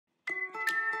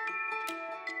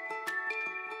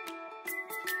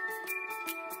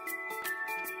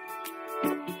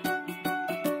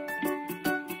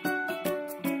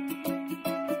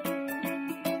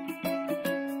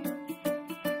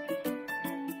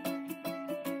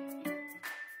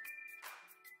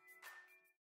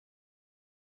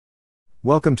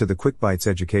Welcome to the Quick Bytes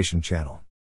Education channel.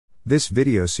 This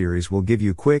video series will give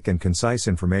you quick and concise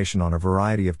information on a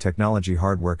variety of technology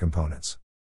hardware components.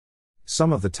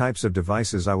 Some of the types of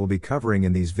devices I will be covering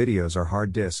in these videos are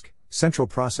hard disk, central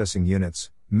processing units,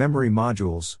 memory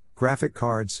modules, graphic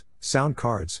cards, sound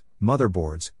cards,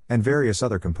 motherboards, and various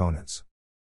other components.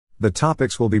 The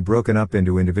topics will be broken up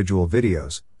into individual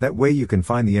videos, that way you can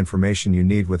find the information you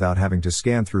need without having to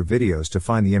scan through videos to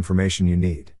find the information you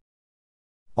need.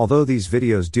 Although these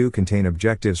videos do contain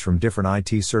objectives from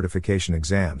different IT certification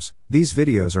exams, these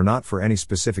videos are not for any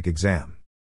specific exam.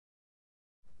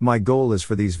 My goal is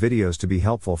for these videos to be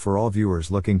helpful for all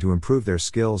viewers looking to improve their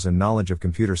skills and knowledge of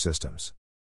computer systems.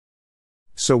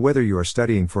 So whether you are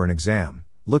studying for an exam,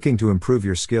 looking to improve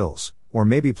your skills, or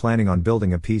maybe planning on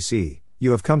building a PC,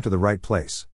 you have come to the right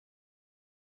place.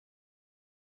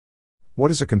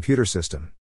 What is a computer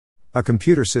system? A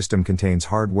computer system contains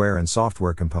hardware and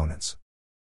software components.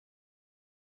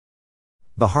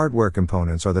 The hardware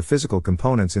components are the physical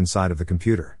components inside of the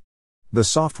computer. The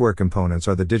software components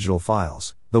are the digital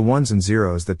files, the ones and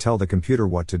zeros that tell the computer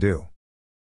what to do.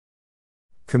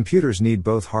 Computers need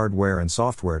both hardware and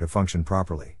software to function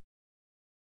properly.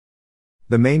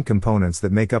 The main components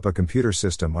that make up a computer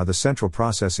system are the central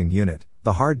processing unit,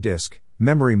 the hard disk,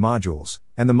 memory modules,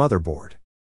 and the motherboard.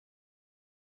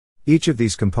 Each of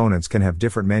these components can have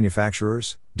different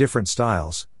manufacturers, different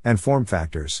styles, and form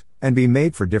factors, and be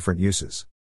made for different uses.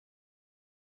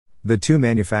 The two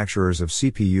manufacturers of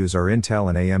CPUs are Intel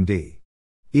and AMD.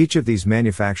 Each of these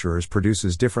manufacturers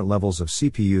produces different levels of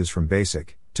CPUs from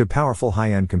basic to powerful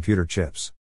high-end computer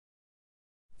chips.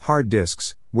 Hard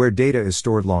disks, where data is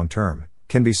stored long-term,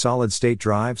 can be solid-state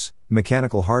drives,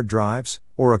 mechanical hard drives,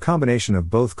 or a combination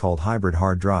of both called hybrid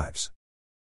hard drives.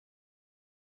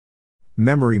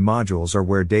 Memory modules are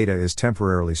where data is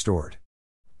temporarily stored.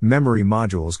 Memory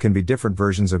modules can be different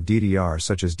versions of DDR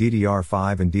such as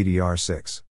DDR5 and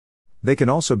DDR6. They can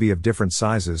also be of different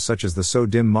sizes such as the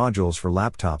SO-DIMM modules for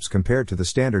laptops compared to the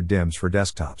standard DIMMs for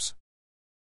desktops.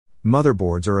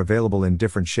 Motherboards are available in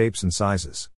different shapes and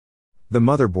sizes. The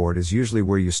motherboard is usually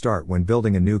where you start when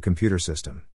building a new computer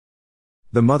system.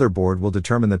 The motherboard will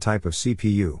determine the type of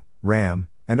CPU, RAM,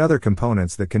 and other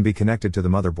components that can be connected to the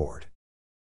motherboard.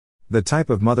 The type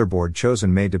of motherboard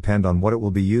chosen may depend on what it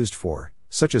will be used for,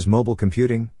 such as mobile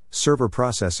computing, server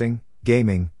processing,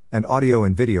 gaming, and audio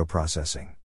and video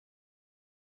processing.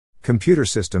 Computer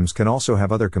systems can also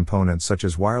have other components such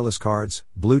as wireless cards,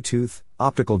 Bluetooth,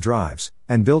 optical drives,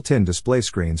 and built-in display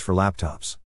screens for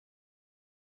laptops.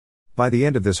 By the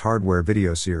end of this hardware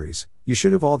video series, you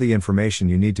should have all the information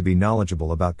you need to be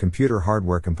knowledgeable about computer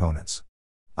hardware components.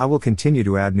 I will continue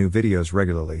to add new videos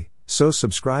regularly, so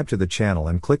subscribe to the channel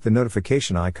and click the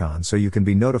notification icon so you can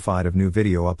be notified of new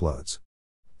video uploads.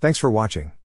 Thanks for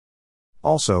watching.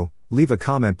 Also, leave a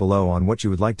comment below on what you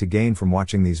would like to gain from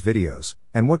watching these videos,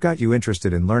 and what got you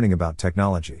interested in learning about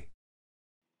technology.